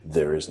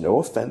There is no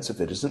offense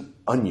if it isn't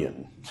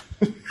onion.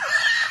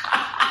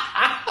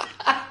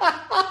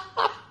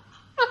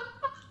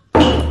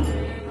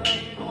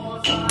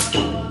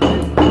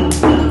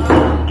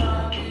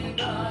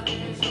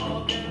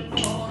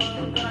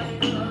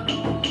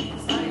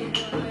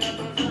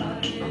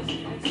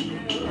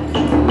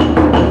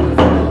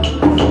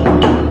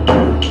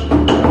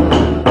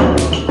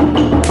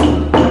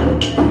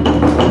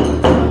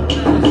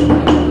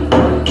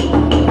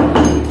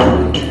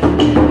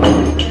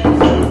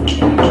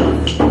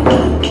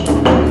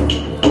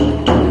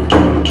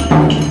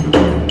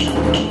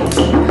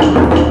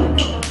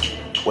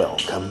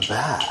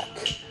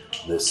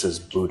 This is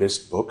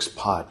Buddhist Books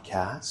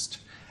Podcast,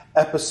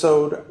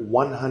 episode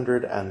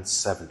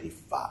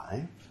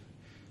 175,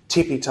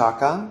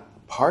 Tipiṭaka,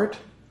 part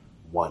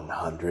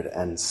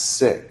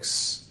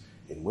 106,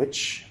 in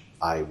which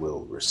I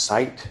will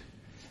recite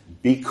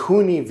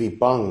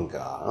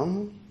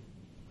Bhikkhunivibhaṅga,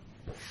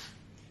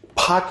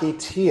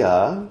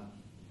 Pācittiya,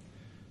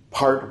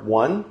 part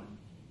 1,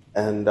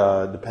 and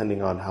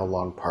depending on how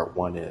long part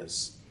 1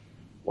 is,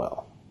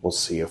 well, we'll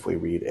see if we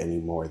read any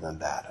more than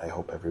that. I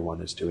hope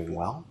everyone is doing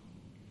well.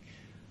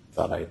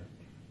 Thought I'd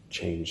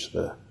change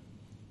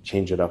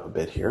it up a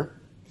bit here.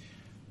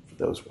 For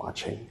those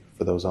watching,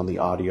 for those on the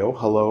audio,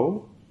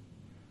 hello.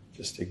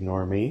 Just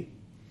ignore me.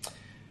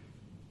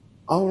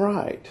 All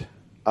right.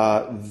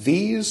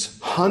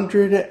 These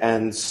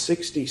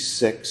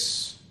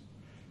 166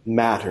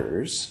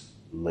 matters,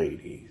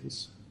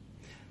 ladies,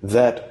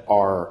 that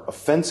are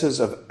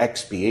offenses of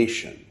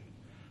expiation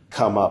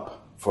come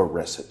up for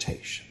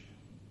recitation.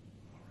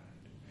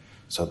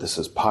 So this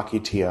is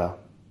Pācittiya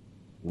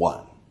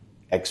 1.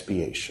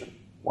 Expiation.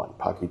 1.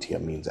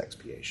 Pācittiya means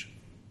expiation.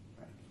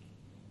 Right?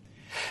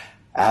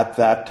 At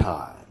that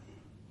time,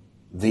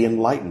 the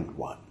Enlightened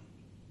One,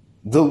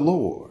 the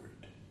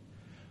Lord,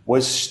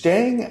 was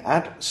staying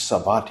at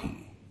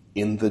Savatthi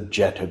in the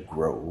Jeta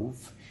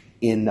Grove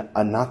in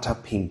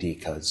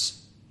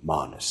Anathapindika's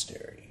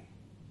monastery.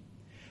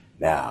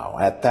 Now,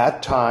 at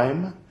that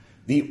time,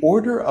 the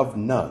order of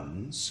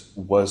nuns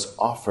was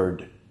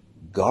offered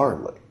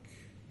garlic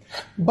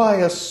by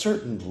a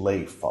certain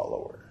lay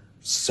follower,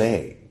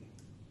 saying,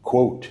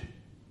 quote,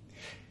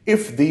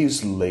 "If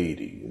these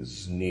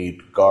ladies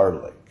need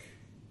garlic,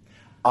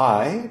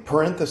 I,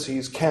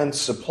 parentheses, can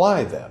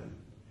supply them,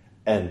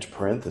 end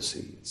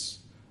parentheses,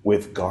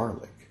 with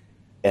garlic,"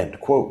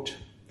 end quote.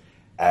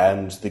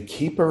 And the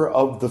keeper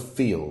of the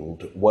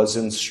field was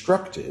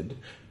instructed,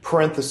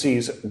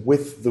 parentheses,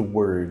 with the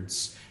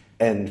words,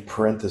 end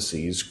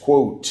parentheses,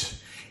 quote,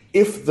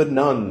 "If the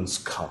nuns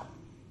come,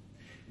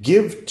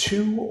 give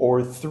 2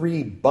 or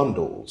 3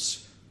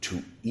 bundles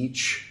to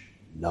each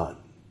nun,"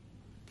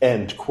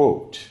 end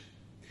quote.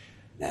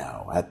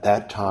 Now, at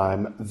that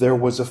time, there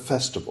was a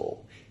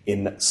festival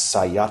in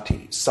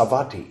Savatthi.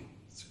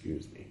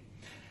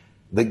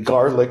 The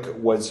garlic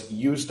was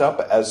used up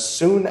as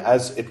soon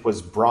as it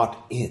was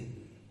brought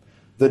in.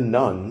 The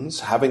nuns,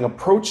 having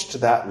approached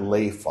that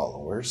lay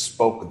follower,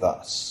 spoke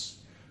thus,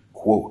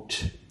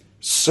 quote,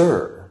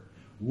 "Sir,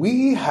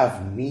 we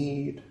have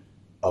need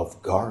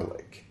of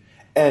garlic,"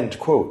 end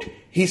quote.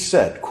 He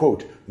said,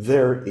 quote,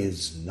 "There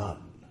is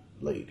none,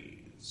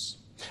 ladies.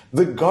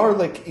 The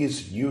garlic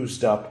is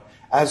used up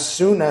as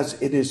soon as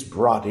it is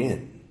brought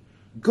in.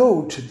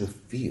 Go to the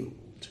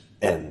field,"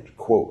 end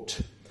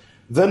quote.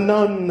 The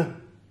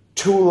nun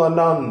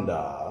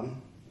Tulananda,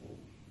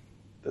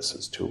 this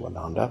is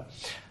Tulananda,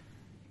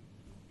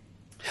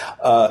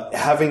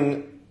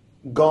 having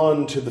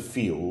gone to the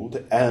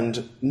field,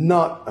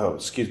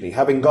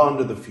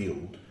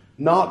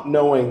 not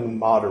knowing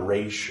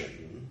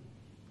moderation,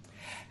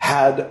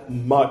 had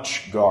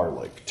much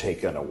garlic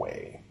taken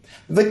away.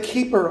 The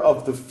keeper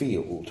of the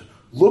field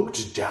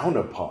looked down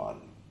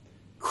upon,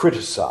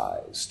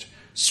 criticized,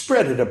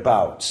 spread it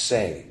about,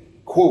 saying,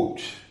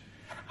 quote,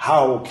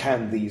 "How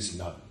can these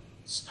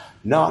nuns,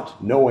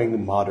 not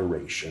knowing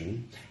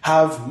moderation,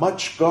 have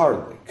much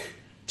garlic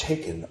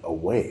taken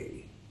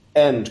away?"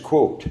 End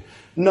quote.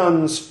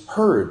 Nuns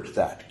heard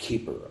that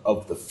keeper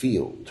of the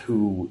field,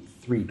 who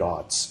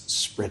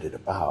spread it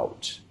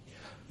about.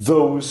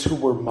 Those who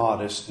were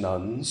modest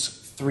nuns,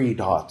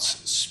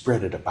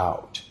 spread it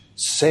about,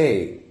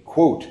 saying,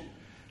 quote,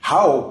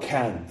 "How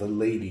can the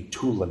lady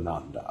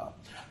Tulananda,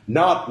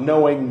 not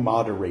knowing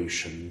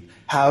moderation,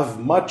 have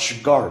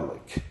much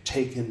garlic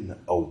taken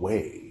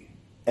away?"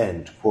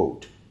 End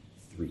quote.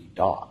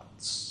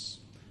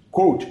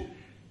 Quote,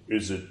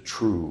 "Is it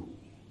true,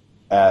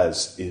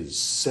 as is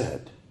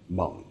said,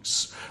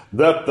 monks,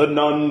 that the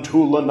nun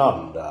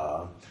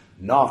Tulananda,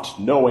 not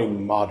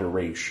knowing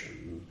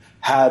moderation,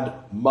 had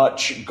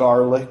much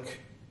garlic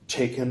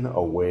taken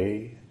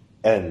away?"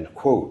 End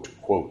quote.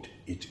 Quote,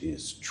 "It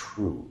is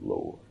true,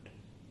 Lord."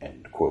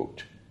 End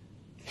quote.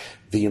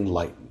 The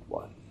Enlightened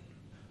One,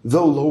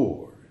 the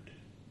Lord,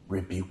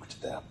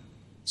 rebuked them,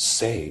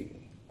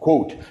 saying,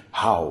 quote,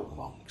 "How,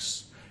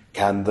 monks,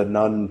 can the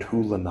nun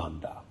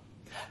Tulananda,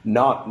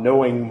 not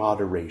knowing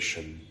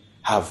moderation,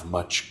 have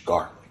much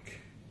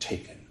garlic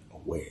taken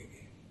away?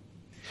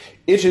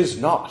 It is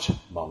not,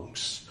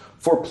 monks,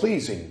 for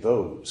pleasing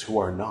those who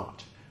are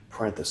not,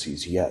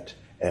 parentheses yet,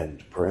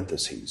 end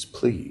parentheses,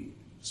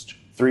 pleased,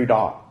 three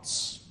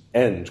dots,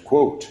 end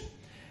quote.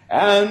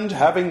 And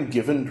having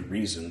given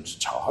reason to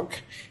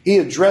talk, he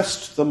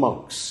addressed the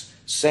monks,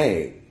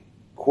 saying,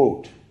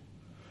 quote,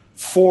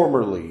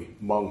 formerly,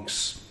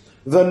 monks,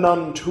 the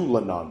nun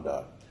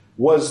Tulananda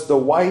was the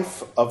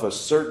wife of a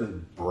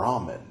certain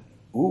Brahmin.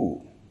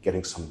 Ooh,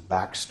 getting some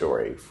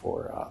backstory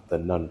for the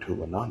nun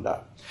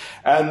Tulananda.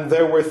 And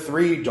there were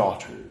three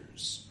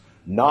daughters,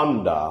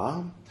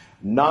 Nanda,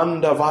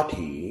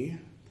 Nandavati,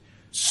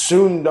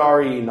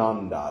 Sundari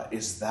Nanda.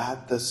 Is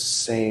that the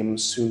same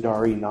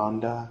Sundari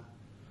Nanda?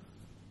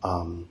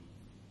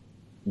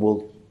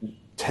 We'll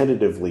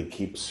tentatively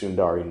keep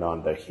Sundari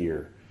Nanda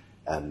here,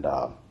 and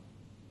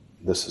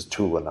this is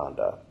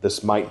Tulananda.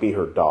 This might be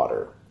her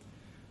daughter.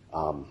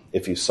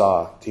 If you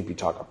saw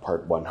Tipiṭaka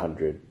Part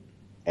 100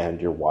 and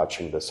you're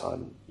watching this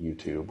on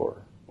YouTube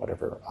or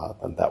whatever,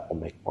 then that will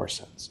make more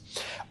sense.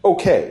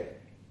 Okay.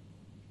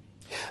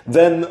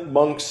 Then,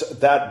 monks,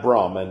 that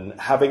Brahmin,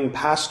 having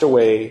passed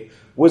away,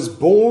 was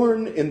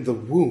born in the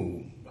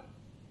womb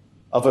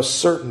of a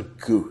certain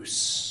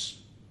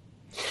goose,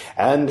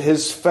 and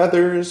his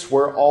feathers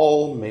were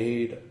all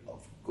made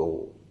of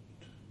gold.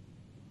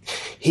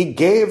 He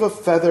gave a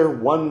feather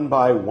one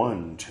by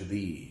one to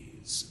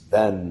these.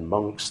 Then,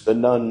 monks, the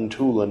nun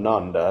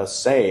Tulananda,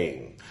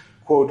 saying,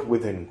 quote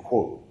within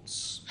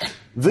quotes,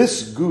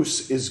 this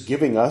goose is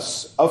giving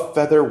us a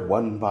feather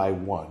one by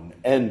one,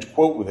 end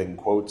quote within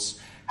quotes,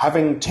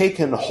 having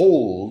taken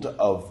hold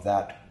of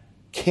that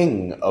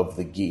king of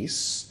the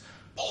geese,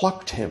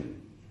 plucked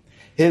him.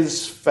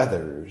 His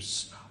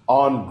feathers,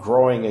 on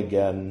growing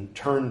again,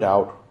 turned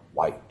out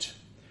white.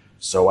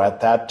 So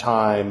at that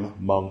time,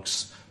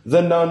 monks,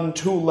 the nun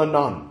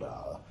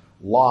Tulananda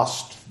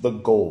lost the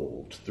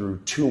gold through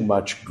too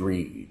much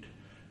greed.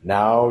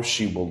 Now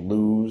she will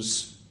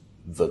lose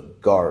the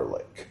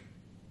garlic.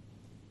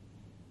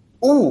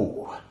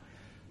 Ooh,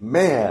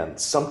 man,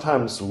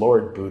 sometimes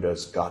Lord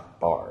Buddha's got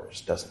bars,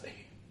 doesn't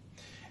he?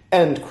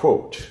 End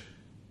quote.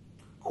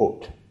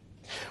 Quote,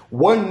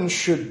 one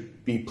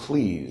should be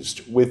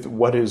pleased with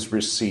what is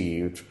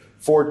received,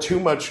 for too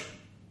much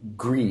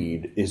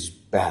greed is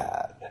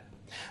bad.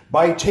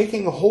 By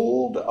taking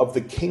hold of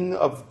the king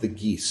of the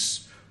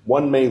geese,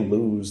 one may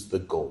lose the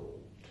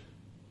gold.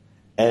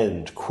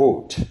 End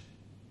quote.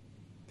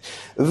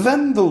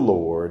 Then the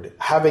Lord,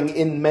 having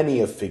in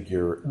many a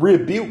figure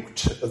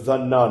rebuked the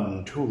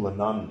nun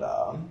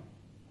Tulananda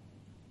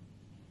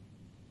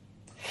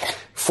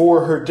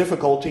for her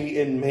difficulty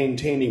in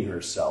maintaining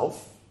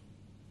herself,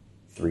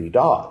 three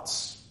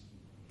dots.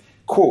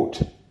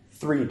 Quote,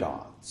 three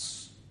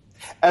dots.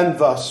 And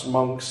thus,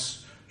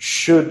 monks,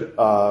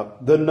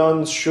 the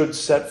nuns should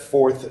set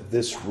forth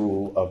this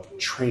rule of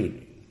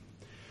training.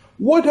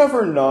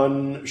 Whatever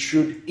nun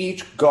should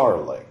eat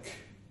garlic,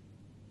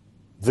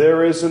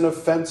 there is an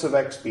offense of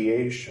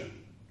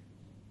expiation.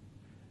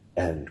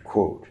 End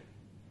quote.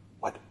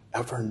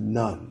 Whatever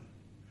nun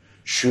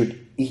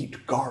should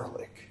eat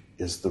garlic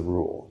is the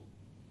rule.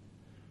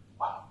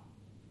 Wow.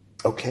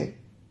 Okay.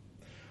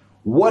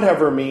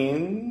 Whatever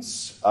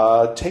means,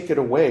 take it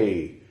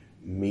away,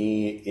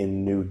 me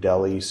in New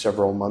Delhi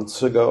several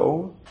months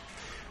ago.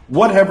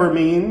 Whatever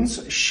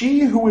means, she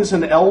who is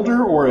an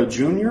elder or a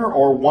junior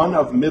or one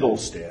of middle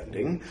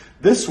standing,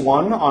 this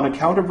one on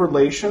account of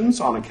relations,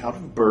 on account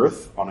of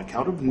birth, on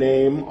account of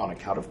name, on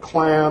account of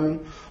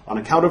clan, on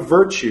account of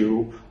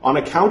virtue, on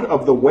account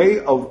of the way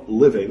of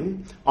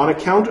living, on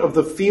account of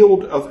the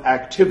field of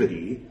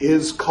activity,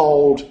 is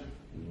called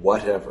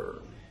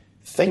whatever.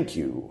 Thank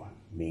you,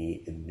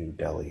 me in New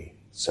Delhi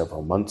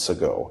several months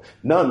ago.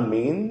 Nun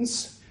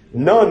means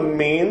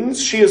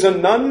she is a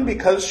nun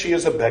because she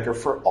is a beggar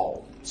for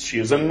alms. She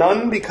is a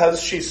nun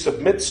because she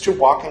submits to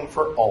walking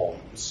for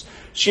alms.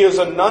 She is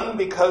a nun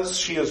because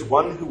she is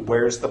one who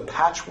wears the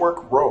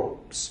patchwork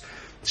robes.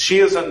 She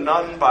is a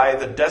nun by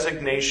the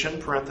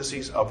designation,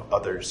 parentheses, of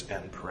others,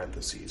 end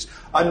parentheses.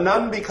 A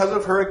nun because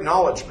of her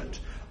acknowledgement.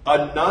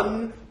 A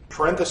nun,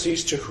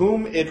 parentheses, to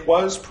whom it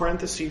was,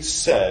 parentheses,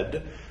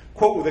 said,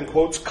 quote within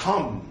quotes,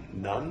 come,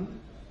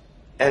 nun,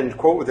 end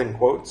quote within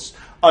quotes.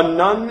 A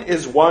nun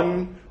is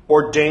one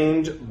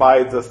ordained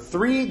by the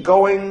three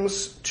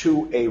goings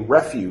to a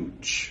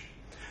refuge.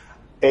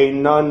 A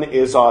nun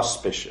is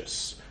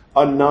auspicious.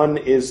 A nun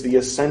is the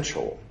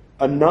essential.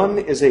 A nun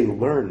is a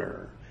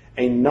learner.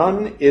 A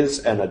nun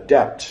is an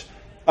adept.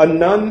 A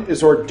nun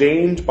is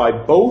ordained by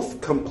both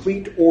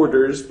complete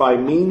orders by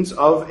means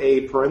of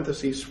a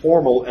parentheses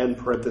formal and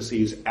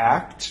parentheses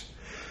act,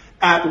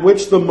 at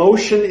which the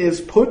motion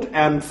is put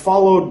and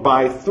followed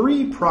by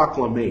three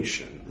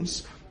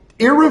proclamations,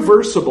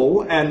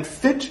 irreversible and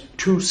fit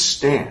to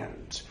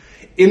stand.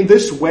 In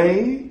this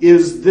way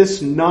is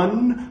this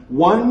nun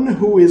one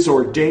who is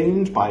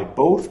ordained by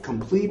both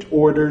complete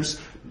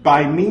orders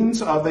by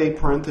means of a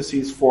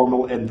parentheses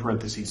formal and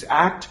parentheses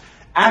act,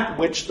 at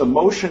which the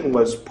motion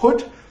was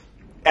put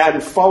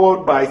and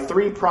followed by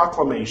three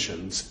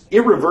proclamations,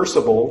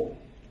 irreversible,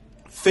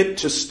 fit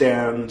to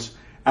stand,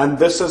 And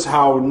this is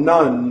how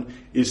none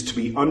is to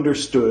be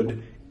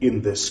understood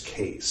in this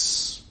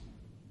case.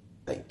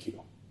 Thank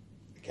you.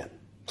 Again.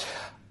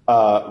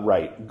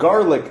 Right.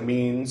 Garlic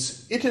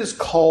means it is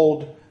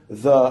called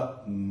the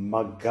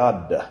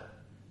magad,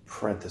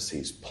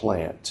 parentheses,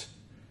 plant,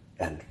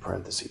 end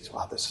parentheses.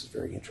 Wow, this is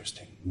very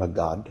interesting.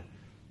 Magad,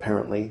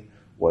 apparently,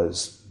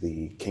 was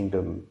the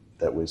kingdom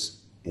that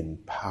was in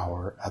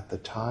power at the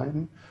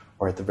time,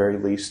 or at the very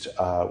least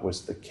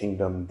was the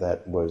kingdom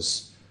that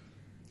was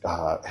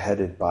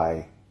headed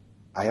by,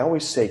 I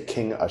always say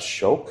King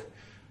Ashok,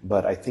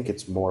 but I think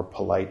it's more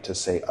polite to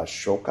say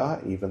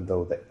Ashoka, even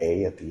though the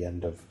A at the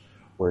end of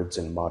words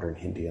in modern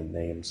Hindian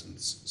names and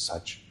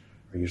such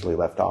are usually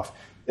left off.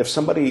 If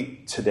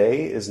somebody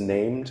today is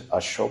named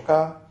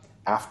Ashoka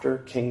after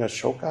King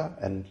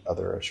Ashoka and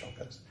other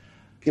Ashokas,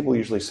 people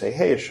usually say,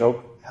 hey,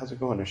 Ashok, how's it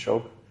going,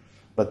 Ashok?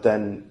 But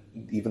then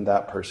even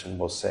that person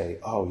will say,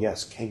 oh,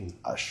 yes, King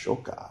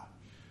Ashoka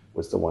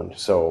was the one.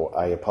 So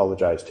I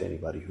apologize to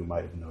anybody who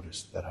might have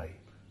noticed that I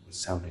was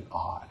sounding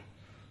odd.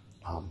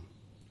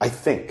 I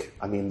think,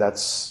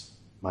 that's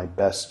my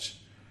best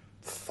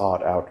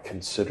thought out,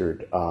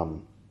 considered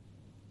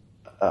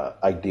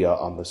idea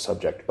on the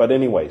subject. But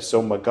anyway,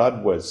 so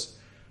Magad was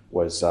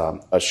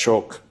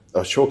Ashoka,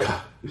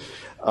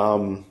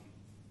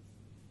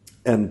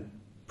 and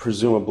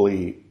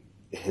presumably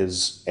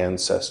his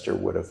ancestor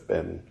would have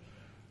been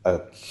a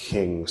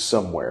king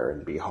somewhere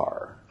in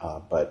Bihar,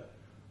 but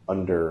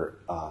under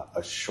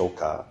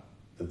Ashoka,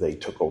 they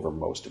took over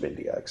most of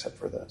India except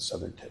for the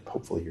southern tip.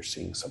 Hopefully you're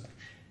seeing some.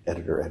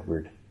 Editor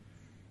Edward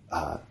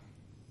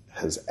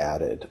has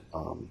added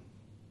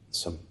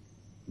some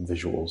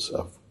visuals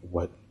of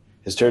what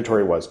his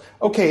territory was.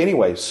 Okay,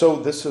 anyway, so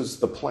this is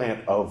the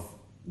plant of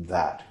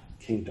that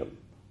kingdom.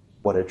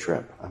 What a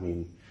trip.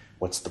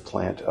 What's the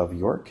plant of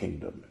your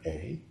kingdom,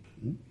 eh?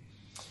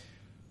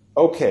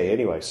 Okay,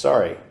 anyway,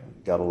 sorry,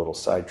 got a little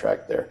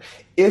sidetracked there.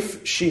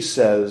 If she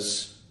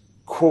says,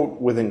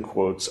 quote within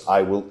quotes,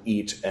 I will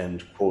eat,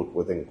 end quote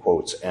within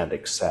quotes, and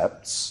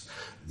accepts,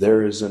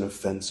 there is an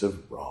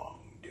offensive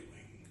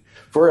wrongdoing.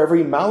 For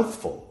every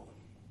mouthful,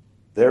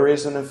 there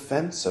is an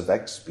offense of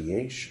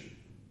expiation.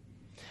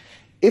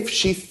 If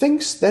she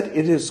thinks that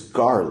it is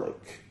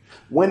garlic,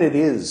 when it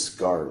is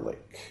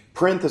garlic,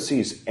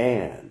 parentheses,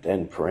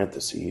 and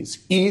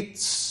parentheses,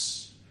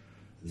 eats,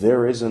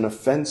 there is an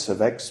offense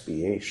of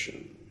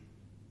expiation.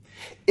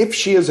 If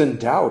she is in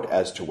doubt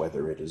as to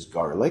whether it is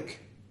garlic,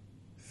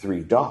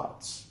 3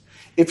 dots.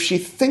 If she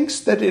thinks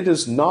that it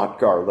is not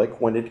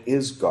garlic when it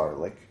is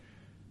garlic,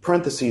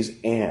 parentheses,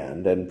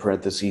 and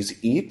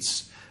parentheses,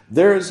 eats,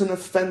 there is an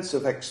offense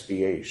of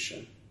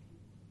expiation.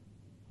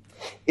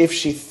 If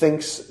she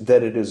thinks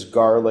that it is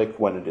garlic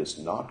when it is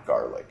not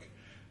garlic,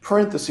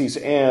 parentheses,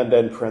 and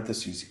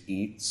parentheses,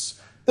 eats,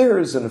 there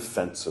is an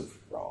offense of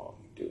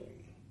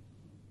wrongdoing.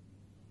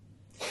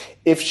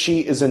 If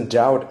she is in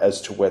doubt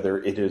as to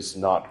whether it is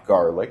not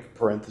garlic,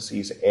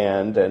 parentheses,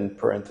 and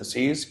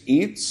parentheses,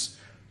 eats,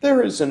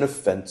 there is an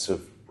offense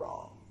of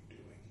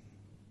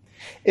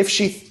if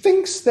she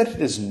thinks that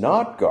it is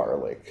not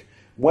garlic,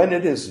 when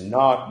it is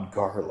not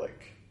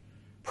garlic,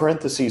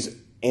 parentheses,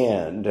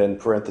 and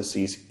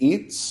parentheses,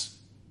 eats,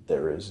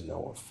 there is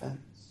no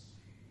offense.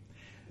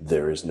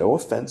 There is no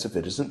offense if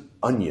it is an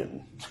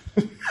onion.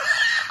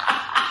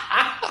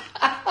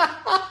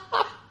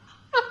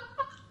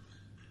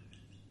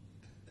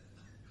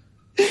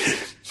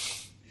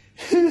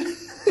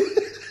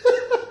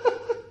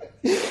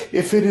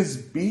 If it is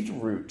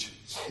beetroot,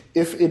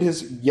 if it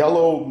is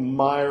yellow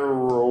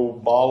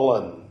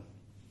myrobalan,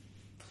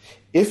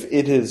 if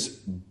it is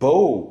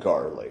bow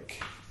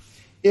garlic,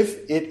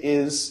 if it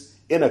is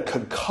in a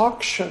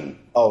concoction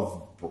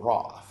of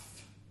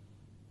broth,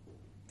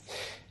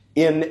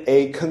 in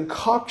a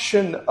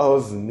concoction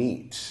of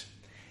meat,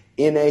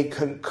 in a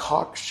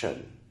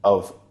concoction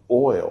of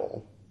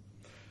oil.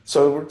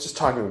 So we're just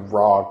talking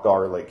raw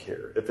garlic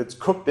here. If it's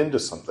cooked into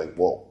something,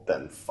 well,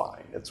 then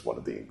fine. It's one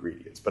of the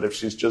ingredients. But if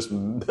she's just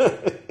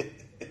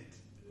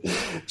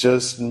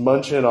just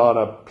munching on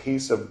a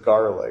piece of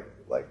garlic,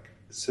 like,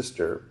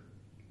 sister,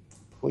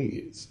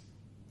 please.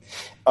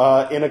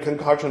 In a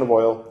concoction of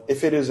oil,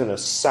 if it is in a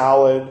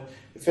salad,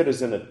 if it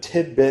is in a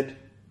tidbit,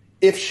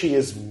 if she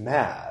is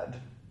mad,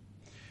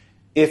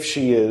 if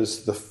she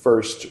is the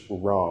first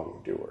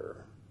wrongdoer.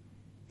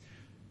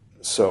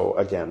 So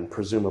again,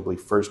 presumably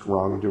first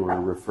wrongdoer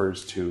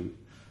refers to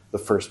the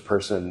first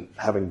person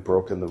having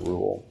broken the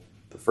rule,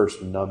 the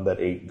first nun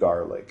that ate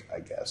garlic, I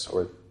guess,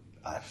 or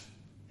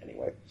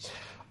anyway.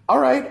 All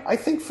right, I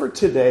think for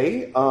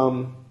today,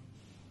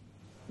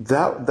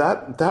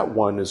 that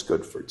one is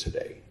good for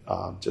today.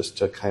 Just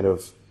to kind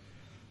of,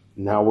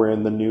 now we're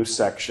in the new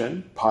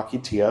section,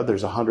 Pācittiya.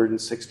 There's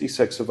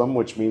 166 of them,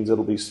 which means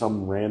it'll be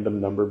some random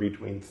number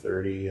between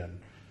 30 and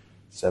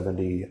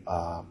 70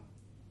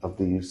 of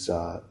these,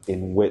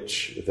 in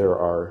which there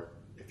are,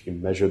 if you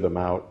measure them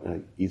out,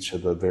 each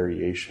of the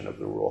variation of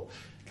the rule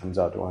comes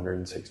out to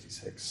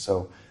 166.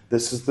 So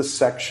this is the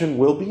section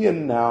we'll be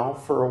in now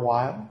for a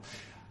while.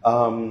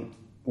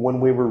 When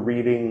we were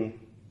reading,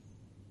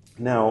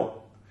 now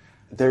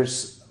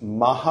There's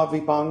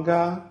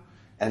Mahavibhaṅga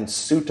and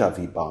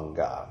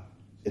Sutta-vibhaṅga.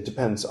 It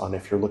depends on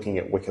if you're looking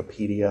at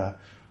Wikipedia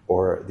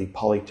or the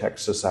Pali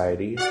Text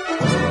Society.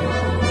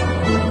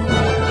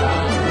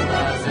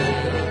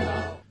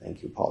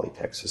 Thank you, Pali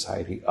Text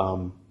Society.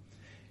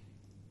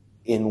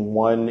 In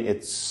one,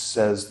 it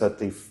says that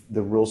the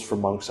rules for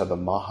monks are the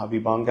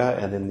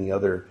Mahavibhaṅga, and in the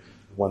other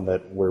one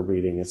that we're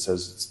reading, it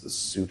says it's the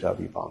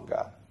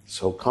Sutta-vibhaṅga.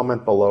 So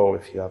comment below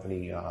if you have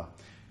any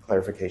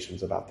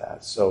clarifications about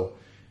that. So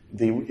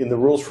in the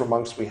rules for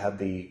monks, we had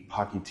the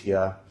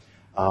Pācittiya.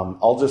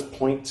 I'll just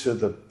point to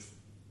the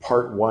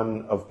part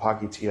 1 of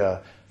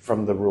Pācittiya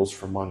from the rules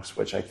for monks,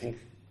 which I think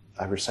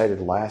I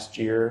recited last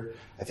year.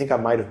 I think I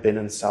might have been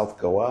in South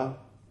Goa,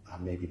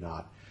 maybe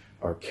not,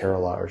 or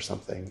Kerala or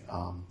something.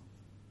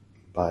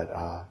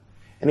 But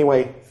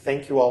anyway,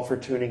 thank you all for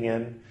tuning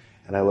in,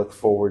 and I look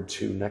forward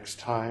to next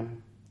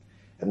time.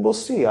 And we'll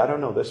see. I don't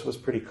know. This was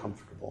pretty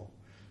comfortable.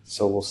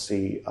 So we'll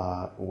see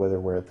whether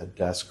we're at the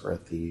desk or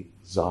at the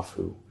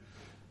Zafu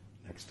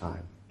next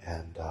time,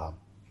 and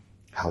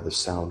how the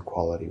sound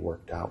quality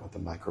worked out with the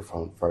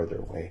microphone farther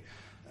away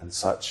and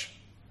such.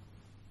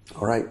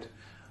 All right.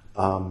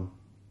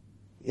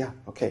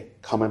 Okay.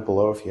 Comment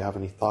below if you have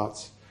any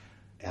thoughts.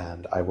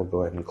 And I will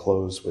go ahead and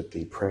close with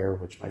the prayer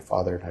which my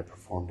father and I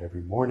performed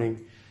every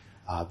morning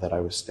that I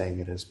was staying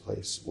at his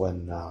place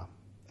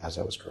as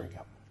I was growing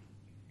up.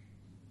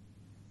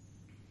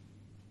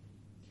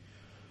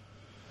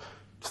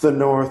 To the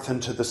north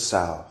and to the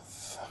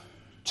south,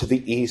 to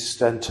the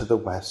east and to the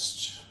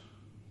west,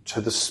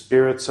 to the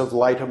spirits of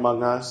light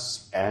among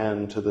us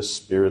and to the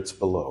spirits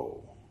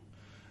below,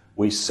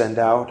 we send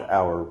out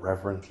our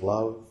reverent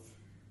love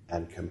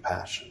and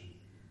compassion.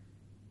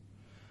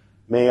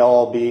 May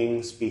all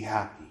beings be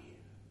happy.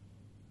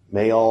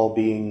 May all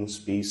beings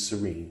be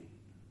serene.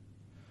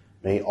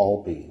 May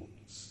all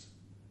beings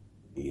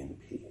be in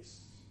peace.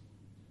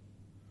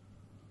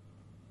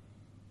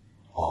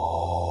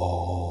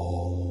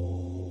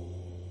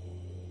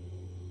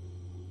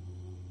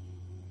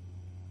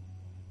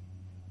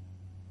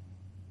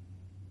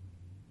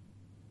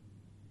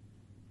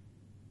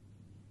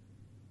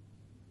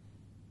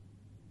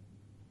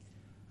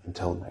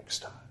 Until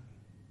next time.